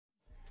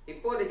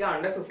இப்போதைக்கு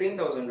under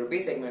 15,000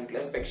 rupees செக்மெண்ட்ல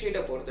spec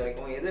ஷீட்டை பொறுத்த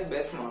வரைக்கும் எது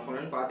பெஸ்ட் ஸ்மார்ட்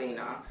போன்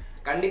பாத்தீங்கன்னா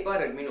கண்டிப்பா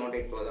Redmi Note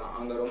 8 Pro தான்.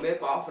 அவங்க ரொம்ப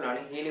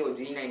பவர்ஃபுல்லான Helio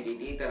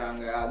G90T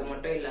தராங்க. அது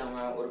மட்டும்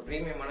இல்லாம ஒரு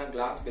பிரீமியமான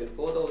கிளாஸ் பில்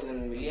 4000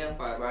 mAh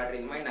பேட்டரி,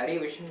 இந்த மாதிரி நிறைய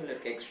விஷயங்கள்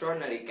இருக்கு.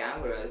 எக்ஸ்ட்ராடினரி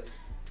கேமராஸ்,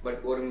 பட்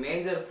ஒரு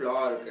மேஜர் ஃப்ளா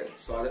இருக்கு.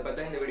 ஸோ அதை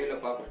பத்தி இந்த வீடியோல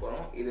பார்க்க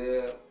போறோம். இது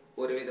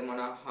ஒரு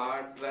விதமான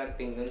ஹார்ட்வேர்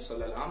திங்னு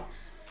சொல்லலாம்.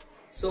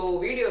 ஸோ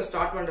வீடியோ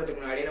ஸ்டார்ட்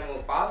பண்றதுக்கு முன்னாடி நம்ம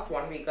பாஸ்ட்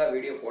 1 வீக்கா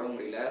வீடியோ போட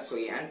முடியல. ஸோ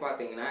ஏன்னு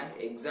பாத்தீங்கன்னா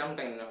எக்ஸாம்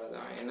டைம்னால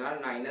தான். என்னால்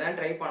நான் என்னதான்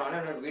ட்ரை பண்ணாலும்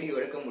என்னோட வீடியோ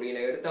எடுக்க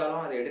முடியல,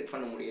 எடுத்தாலும் அதை எடிட்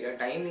பண்ண முடியல.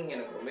 டைமிங்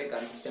எனக்கு ரொம்ப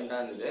கன்சிஸ்டண்டா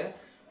இருந்தது.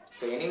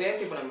 ஸோ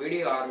எனிவேஸ் இப்போ நம்ம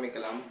வீடியோ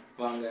ஆரம்பிக்கலாம்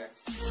வாங்க.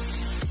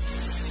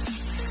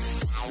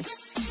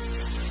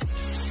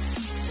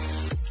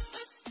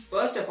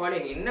 ஃபர்ஸ்ட் ஆஃப்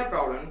ஆல் இங்க என்ன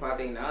ப்ராப்ளம்னு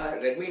பாத்தீங்கன்னா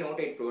Redmi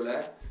Note 8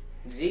 Proல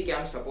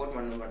Gcam சப்போர்ட்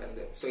பண்ண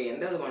மாட்டேங்குது. ஸோ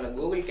எந்த விதமான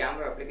கூகுள்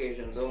கேமரா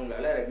அப்ளிகேஷன்ஸோ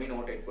உங்களால Redmi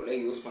Note 8 Proல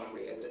யூஸ் பண்ண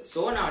முடியாது.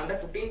 ஸோ நான் அண்டர்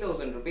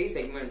 15,000 rupees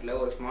செக்மெண்ட்ல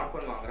ஒரு ஸ்மார்ட்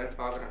போன் வாங்குறேன்னு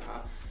பாக்குறேன்னா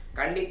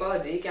கண்டிப்பா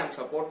Gcam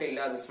சப்போர்ட்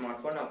இல்லாத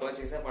ஸ்மார்ட் போன் நான்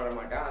பர்ச்சேஸே பண்ண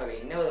மாட்டேன். அதுல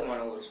என்ன விதமான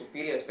ஒரு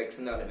சுப்பீரியர் ஸ்பெக்ஸ்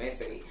இருந்தாலுமே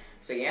சரி.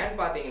 ஸோ ஏன்னு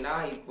பாத்தீங்கன்னா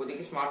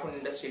இப்போதைக்கு ஸ்மார்ட் போன்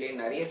இண்டஸ்ட்ரியிலேயே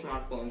நிறைய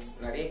ஸ்மார்ட் போன்ஸ்,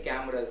 நிறைய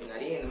கேமராஸ்,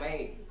 நிறைய இந்த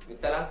மாதிரி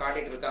வித்தெல்லாம்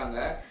காட்டிட்டு இருக்காங்க.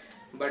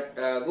 பட்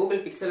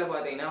கூகுள் பிக்சல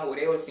பாத்தீங்கன்னா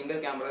ஒரே ஒரு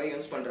சிங்கிள் கேமரா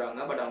யூஸ் பண்றாங்க.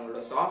 பட்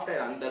அவங்களோட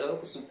சாஃப்ட்வேர் அந்த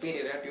அளவுக்கு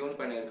சுப்பீரியரா டியூன்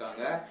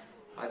பண்ணிருக்காங்க,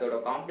 அதோட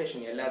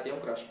காம்படிஷன்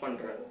எல்லாத்தையும் கிரஷ்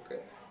பண்றதுக்கு.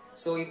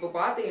 ஸோ இப்போ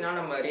பாத்தீங்கன்னா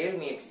நம்ம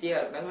Realme XT-ஆ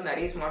இருக்காங்க,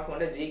 நிறைய ஸ்மார்ட்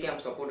போன்ல Gcam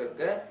சப்போர்ட்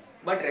இருக்கு.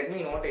 பட்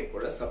Redmi Note 8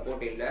 Proல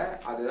சப்போர்ட் இல்ல.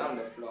 அதுதான்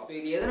அந்த ஃப்ளா. ஸோ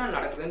இது எதனால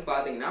நடக்குதுன்னு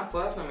பாத்தீங்கன்னா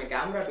ஃபர்ஸ்ட் நம்ம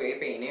கேமரா டு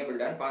API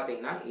எனேபிள்டான்னு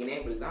பாத்தீங்கன்னா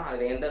எனேபிள் தான்,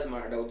 அதுல எந்த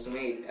விதமான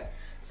டவுட்ஸுமே இல்ல.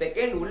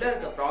 செகண்ட் உள்ள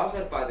இருக்க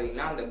ப்ராசஸர்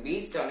பாத்தீங்கன்னா அந்த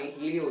பீஸ்டான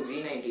Helio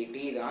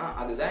G90T தான்.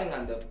 அதுதான் இங்க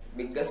அந்த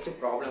பிக்கஸ்ட்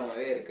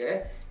ப்ராப்ளமாவே இருக்கு.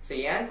 ஸோ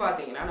ஏன்னு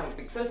பாத்தீங்கன்னா நம்ம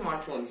pixel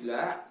smart போன்ஸ்ல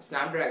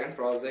Snapdragon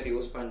processor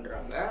use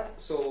பண்றாங்க.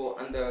 ஸோ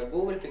அந்த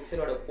கூகுள்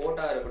பிக்சலோட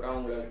போட்டா இருக்கட்டும்,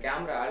 அவங்களோட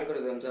கேமரா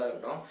ஆல்கோரிதம்ஸா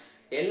இருக்கட்டும்,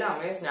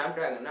 எல்லாமே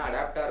ஸ்னாப்டிராகன்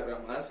அடாப்டா இருக்கிற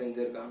மாதிரி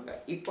செஞ்சிருக்காங்க.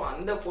 இப்போ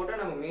அந்த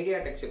போட்டோ நம்ம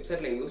MediaTek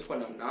சிப்செட்ல யூஸ்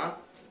பண்ணோம்னா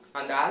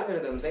அந்த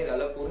ஆல்கரிதம்ஸை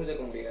இதால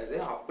புரிஞ்சுக்க முடியாது.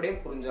 அப்படியே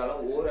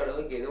புரிஞ்சாலும்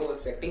ஓரளவுக்கு ஏதோ ஒரு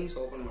செட்டிங்ஸ்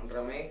ஓபன்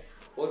பண்றமே,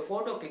 ஒரு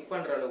போட்டோ கிளிக்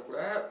பண்ற அளவு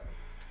கூட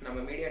நம்ம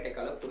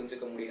MediaTek-ஆல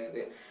புரிஞ்சுக்க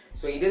முடியாது.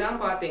 ஸோ இதுதான்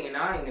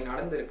பாத்தீங்கன்னா இங்க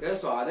நடந்திருக்கு.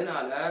 ஸோ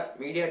அதனால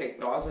MediaTek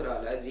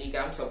ப்ராசஸரால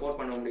Gcam சப்போர்ட்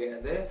பண்ண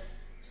முடியாது.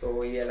 ஸோ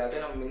இது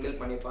எல்லாத்தையும் நம்ம மிங்கிள்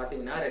பண்ணி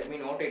பாத்தீங்கன்னா Redmi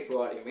Note 8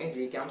 Proலையுமே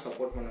Gcam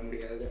சப்போர்ட் பண்ண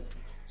முடியாது.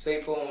 ஸோ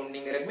இப்போ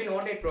நீங்க Redmi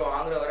Note 8 Pro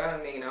வாங்குறவரா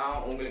இருந்தீங்கன்னா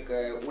உங்களுக்கு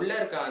உள்ள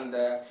இருக்க அந்த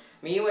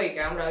MIUI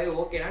கேமராவே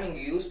ஓகேனா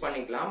நீங்க யூஸ்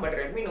பண்ணிக்கலாம். பட்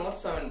Redmi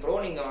Note 7 Pro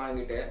நீங்க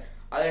வாங்கிட்டு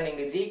அதுல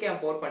நீங்க Gcam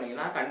போர்ட்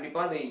பண்ணீங்கன்னா கண்டிப்பா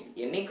அது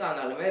என்னைக்கா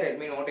இருந்தாலுமே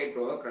Redmi Note 8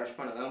 Pro கிரஷ்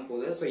பண்ணதான்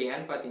போகுது. ஸோ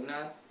ஏன்னு பாத்தீங்கன்னா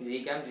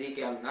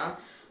Gcamனா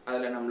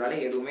அதுல நம்மளால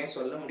எதுவுமே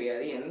சொல்ல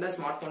முடியாது. எந்த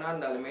ஸ்மார்ட் போனா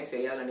இருந்தாலுமே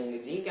சரி, அதுல நீங்க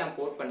Gcam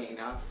போர்ட்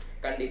பண்ணீங்கன்னா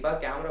கண்டிப்பா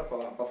கேமரா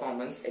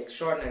பர்ஃபார்மன்ஸ்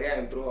எக்ஸ்ட்ராடினரியா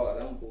இம்ப்ரூவ்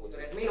ஆகதான் போகுது.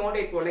 Redmi Note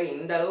 8 Proல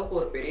இந்த அளவுக்கு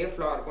ஒரு பெரிய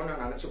ஃப்ளா இருக்கும்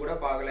நான் நினைச்சு கூட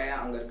பாக்கல.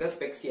 அங்க இருக்க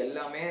ஸ்பெக்ஸ்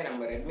எல்லாமே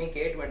நம்ம Redmi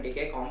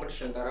K20K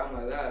காம்படிஷன் தர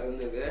மாதிரி தான்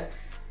இருந்தது.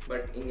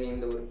 பட் இங்க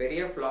இந்த ஒரு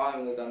பெரிய ஃப்ளா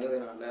இவங்க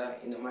தந்ததுனால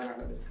இந்த மாதிரி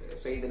நடந்திருக்கு.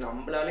 ஸோ இது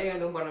நம்மளாலே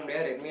எதுவும் பண்ண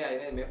முடியாது, ரெட்மியாலே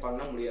எதுவுமே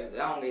பண்ண முடியாது.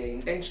 அவங்க இது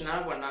இன்டென்ஷனா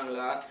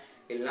பண்ணாங்களா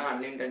இல்லைன்னா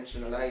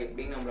அன்இன்டென்ஷனலா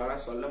எப்படின்னு நம்மளால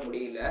சொல்ல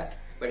முடியல.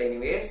 பட்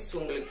எனிவேஸ்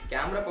உங்களுக்கு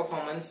கேமரா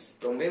பர்ஃபார்மன்ஸ்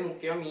ரொம்ப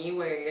முக்கியம்.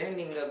 MIUI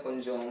நீங்க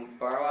கொஞ்சம்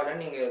பரவாயில்ல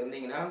நீங்க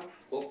இருந்தீங்கன்னா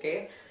ஓகே,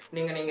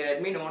 நீங்க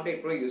Redmi Note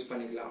 8 Pro யூஸ்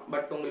பண்ணிக்கலாம்.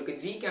 பட் உங்களுக்கு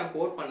Gcam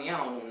போர்ட் பண்ணியே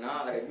ஆகணும்னா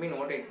Redmi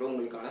Note 8 Pro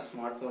உங்களுக்கான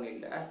ஸ்மார்ட் போன்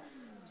இல்ல.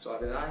 ஸோ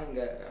அதுதான்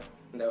இங்க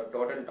இந்த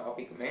டோட்டல்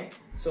டாபிக்குமே.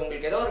 ஸோ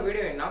உங்களுக்கு ஏதோ ஒரு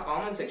வீடியோ வேணும்னா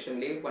காமெண்ட்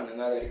செக்ஷன் லீவ்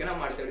பண்ணுங்க. அது வரைக்கும்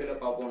நம்ம அடுத்த வீடியோல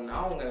பார்ப்போம்னா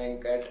உங்க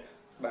வெங்கட்.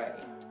 பாய்.